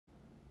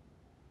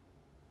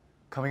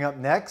Coming up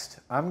next,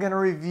 I'm going to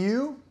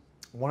review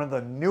one of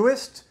the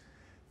newest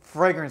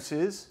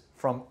fragrances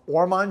from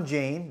Ormonde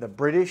Jayne, the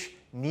British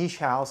niche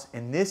house,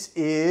 and this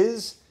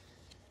is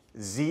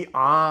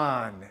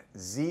Xi'An.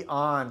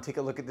 Xi'An. Take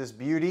a look at this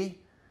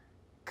beauty.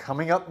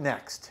 Coming up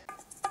next.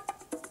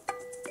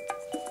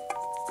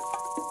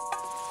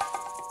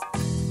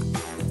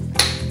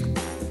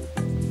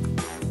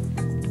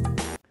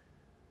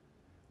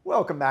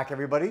 Welcome back,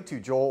 everybody,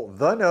 to Joel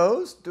the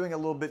Nose. Doing a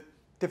little bit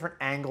different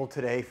angle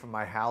today from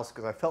my house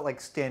because I felt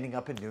like standing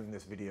up and doing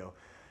this video.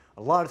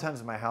 A lot of times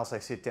in my house I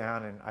sit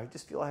down and I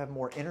just feel I have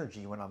more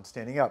energy when I'm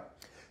standing up.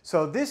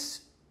 So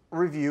this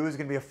review is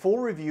going to be a full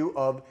review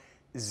of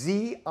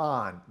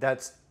Xi'An.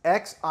 That's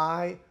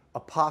X-I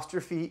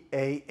apostrophe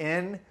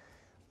A-N.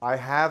 I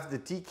have the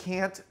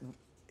decant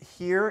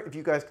here, if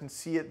you guys can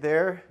see it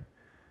there.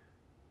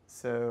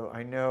 So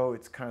I know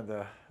it's kind of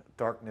the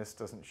darkness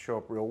doesn't show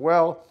up real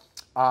well.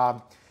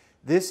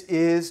 This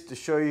is to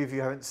show you if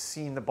you haven't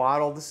seen the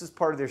bottle. This is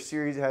part of their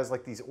series. It has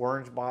like these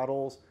orange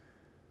bottles.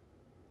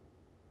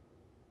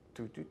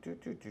 See if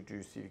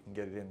you can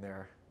get it in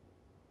there.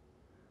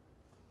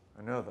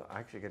 I know that I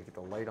actually got to get the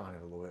light on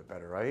it a little bit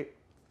better, right?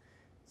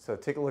 So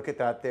take a look at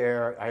that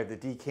there. I have the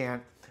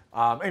decant.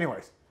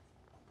 Anyways,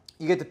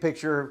 you get the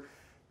picture.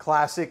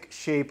 Classic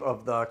shape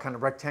of the kind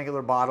of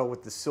rectangular bottle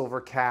with the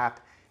silver cap.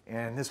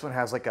 And this one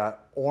has like a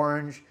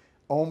orange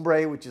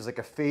ombre, which is like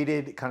a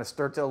faded, it kind of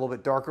starts out a little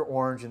bit darker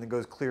orange and then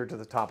goes clear to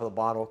the top of the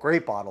bottle.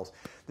 Great bottles.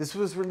 This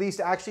was released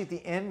actually at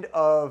the end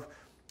of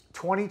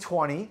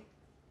 2020,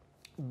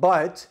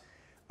 but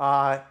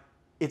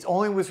it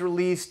only was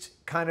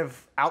released kind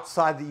of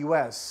outside the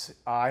US.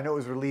 I know it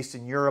was released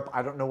in Europe.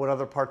 I don't know what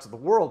other parts of the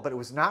world, but it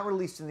was not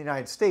released in the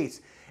United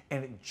States.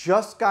 And it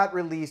just got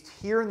released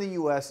here in the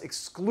US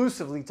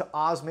exclusively to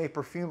Osme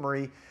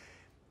Perfumery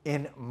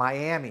in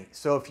Miami.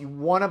 So if you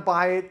want to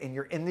buy it and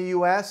you're in the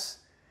US,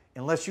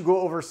 unless you go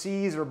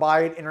overseas or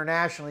buy it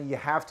internationally, you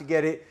have to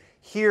get it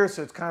here.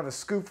 So it's kind of a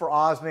scoop for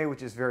Osme,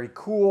 which is very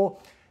cool.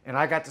 And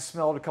I got to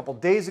smell it a couple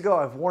days ago.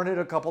 I've worn it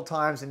a couple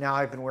times, and now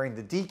I've been wearing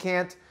the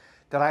decant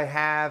that I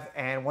have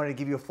and wanted to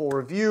give you a full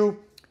review.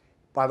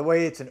 By the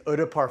way, it's an eau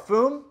de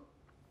parfum.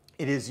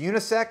 It is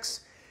unisex.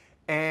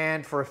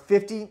 And for a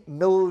 50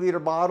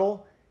 milliliter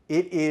bottle,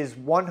 it is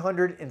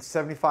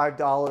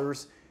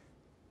 $175.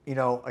 You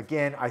know,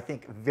 again, I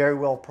think very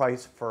well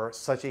priced for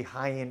such a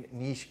high-end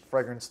niche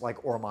fragrance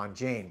like Ormonde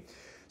Jayne.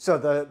 So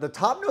the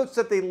top notes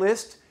that they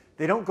list,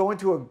 they don't go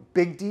into a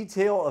big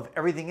detail of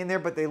everything in there,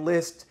 but they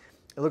list,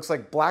 it looks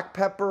like black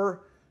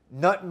pepper,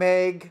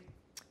 nutmeg,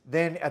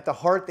 then at the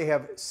heart they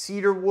have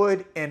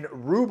cedarwood and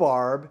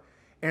rhubarb,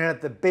 and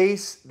at the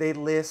base they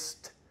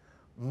list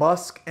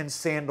musk and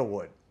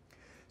sandalwood.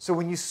 So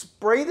when you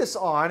spray this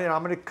on, and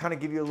I'm going to kind of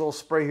give you a little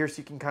spray here so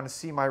you can kind of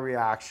see my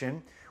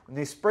reaction. When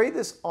they spray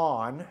this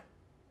on,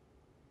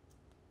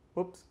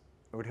 whoops,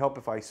 it would help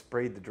if I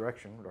sprayed the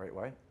direction the right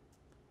way.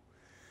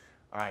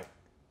 All right.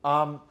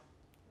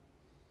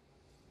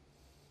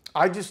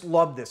 I just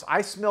love this.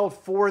 I smelled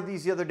 4 of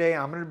these the other day.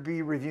 I'm going to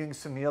be reviewing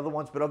some of the other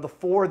ones, but of the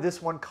 4,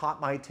 this one caught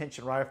my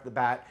attention right off the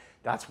bat.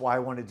 That's why I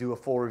want to do a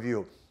full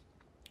review.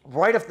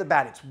 Right off the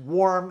bat, it's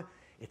warm,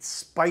 it's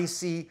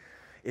spicy,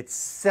 it's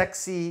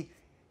sexy,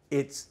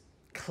 it's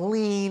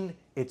clean,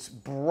 it's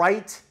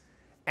bright,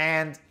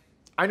 and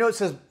I know it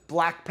says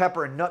black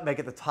pepper and nutmeg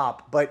at the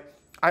top, but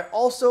I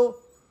also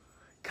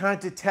kind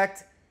of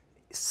detect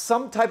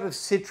some type of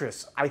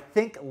citrus. I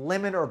think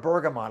lemon or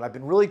bergamot. I've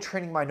been really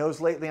training my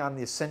nose lately on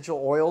the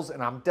essential oils,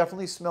 and I'm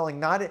definitely smelling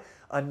not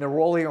a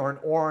neroli or an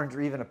orange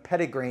or even a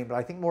petitgrain, but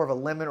I think more of a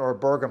lemon or a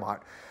bergamot.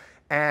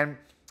 And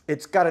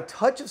it's got a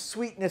touch of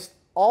sweetness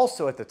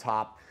also at the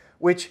top,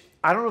 which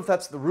I don't know if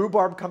that's the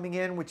rhubarb coming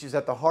in, which is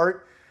at the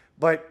heart,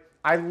 but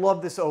I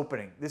love this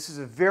opening. This is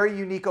a very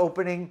unique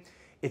opening.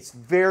 It's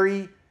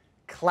very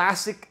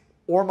classic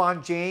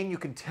Ormonde Jayne. You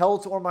can tell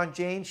it's Ormonde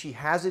Jayne. She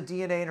has a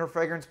DNA in her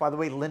fragrance. By the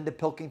way, Linda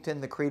Pilkington,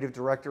 the creative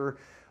director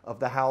of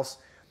the house,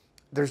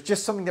 there's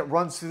just something that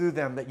runs through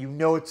them that you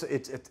know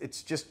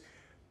it's just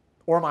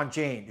Ormonde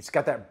Jayne. It's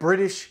got that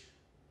British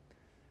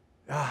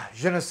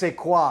je ne sais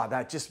quoi,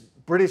 that just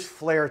British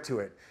flair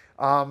to it.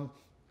 And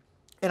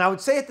I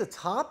would say at the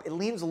top, it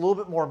leans a little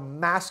bit more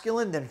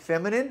masculine than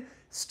feminine.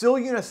 Still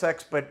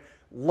unisex, but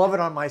love it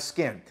on my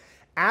skin.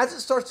 As it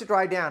starts to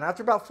dry down,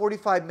 after about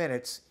 45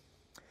 minutes,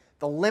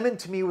 the lemon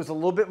to me was a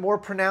little bit more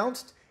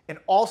pronounced, and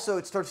also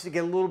it starts to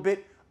get a little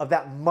bit of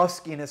that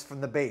muskiness from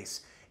the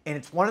base. And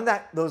it's one of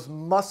those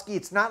musky,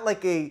 it's not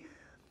like a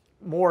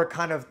more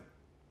kind of,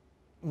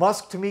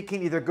 musk to me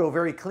can either go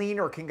very clean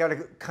or can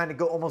kind of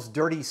go almost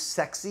dirty,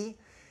 sexy.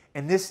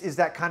 And this is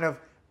that kind of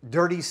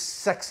dirty,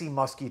 sexy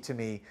musky to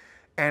me.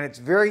 And it's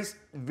very,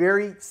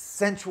 very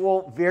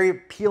sensual, very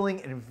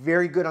appealing, and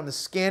very good on the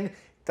skin.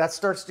 That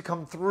starts to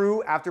come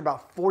through after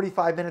about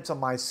 45 minutes on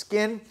my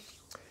skin.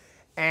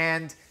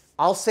 And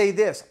I'll say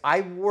this,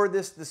 I wore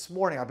this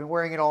morning. I've been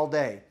wearing it all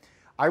day.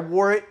 I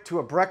wore it to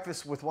a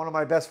breakfast with one of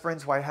my best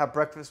friends who I have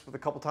breakfast with a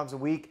couple times a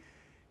week.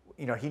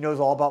 You know, he knows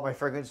all about my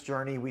fragrance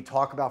journey. We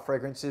talk about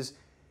fragrances.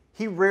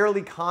 He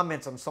rarely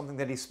comments on something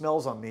that he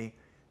smells on me.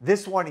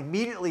 This one,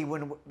 immediately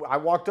when I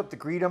walked up to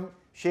greet him,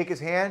 shake his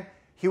hand,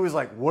 he was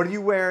like, what are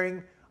you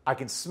wearing? I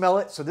can smell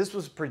it. So this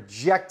was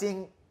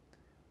projecting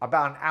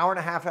about an hour and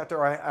a half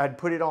after I had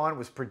put it on,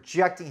 was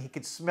projecting. He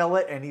could smell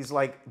it, and he's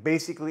like,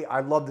 basically, I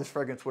love this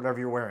fragrance, whatever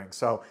you're wearing.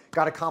 So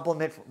got a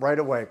compliment right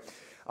away.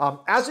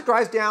 As it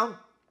dries down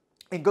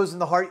and goes in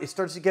the heart, it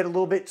starts to get a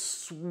little bit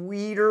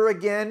sweeter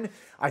again.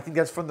 I think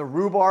that's from the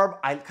rhubarb.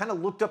 I kind of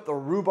looked up the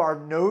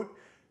rhubarb note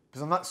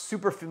because I'm not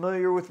super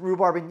familiar with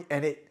rhubarb,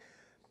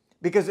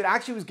 because it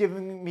actually was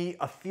giving me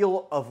a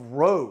feel of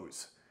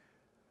rose.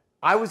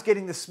 I was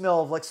getting the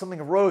smell of like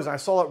something of rose, and I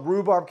saw that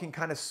rhubarb can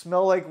kind of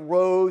smell like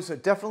rose. So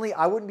definitely,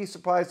 I wouldn't be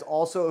surprised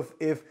also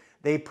if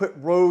they put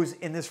rose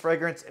in this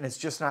fragrance and it's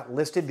just not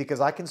listed,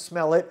 because I can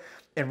smell it,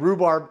 and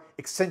rhubarb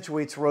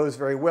accentuates rose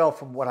very well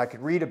from what I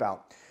could read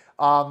about.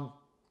 I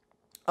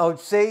would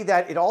say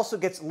that it also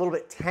gets a little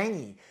bit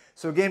tangy.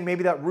 So again,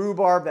 maybe that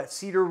rhubarb, that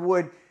cedar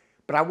wood,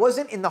 but I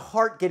wasn't in the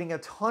heart getting a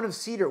ton of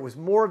cedar. It was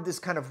more of this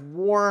kind of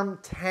warm,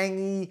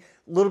 tangy,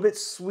 little bit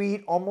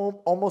sweet,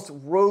 almost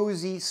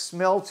rosy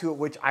smell to it,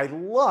 which I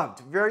loved,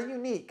 very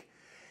unique.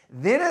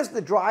 Then as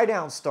the dry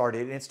down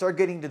started and it started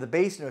getting to the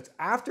base notes,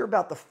 after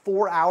about the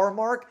 4-hour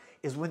mark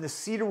is when the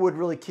cedar wood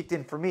really kicked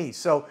in for me.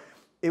 So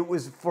it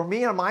was, for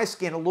me on my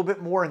skin, a little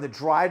bit more in the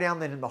dry down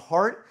than in the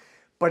heart.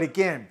 But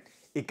again,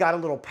 it got a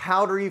little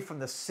powdery from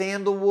the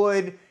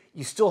sandalwood.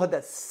 You still had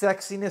that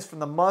sexiness from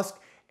the musk,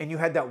 and you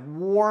had that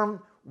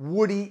warm,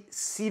 woody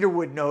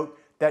cedarwood note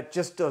that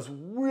just does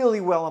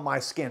really well on my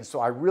skin. So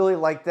I really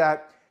like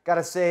that.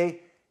 Gotta say,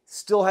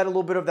 still had a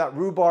little bit of that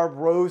rhubarb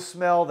rose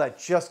smell that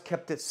just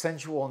kept it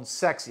sensual and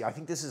sexy. I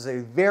think this is a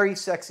very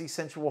sexy,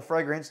 sensual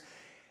fragrance.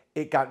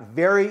 It got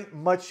very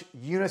much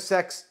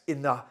unisex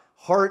in the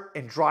heart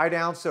and dry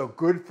down, so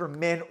good for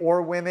men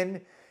or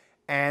women.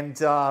 And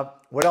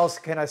what else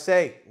can I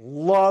say?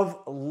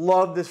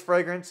 Love this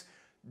fragrance.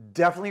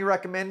 Definitely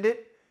recommend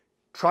it.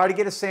 Try to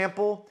get a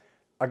sample.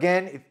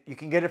 Again, if you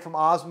can get it from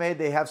Osme,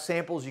 they have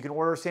samples. You can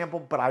order a sample,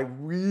 but I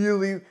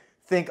really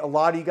think a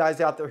lot of you guys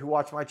out there who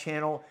watch my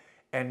channel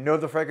and know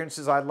the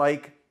fragrances I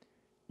like,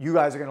 you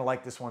guys are going to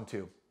like this one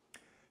too.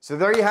 So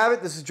there you have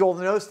it. This is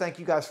JoelTheNose. Thank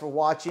you guys for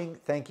watching.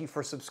 Thank you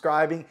for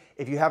subscribing.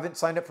 If you haven't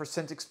signed up for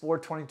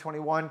ScentXplore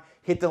 2021,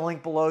 hit the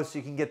link below so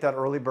you can get that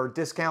early bird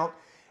discount.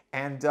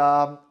 And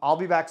I'll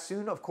be back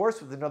soon, of course,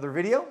 with another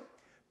video.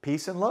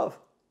 Peace and love.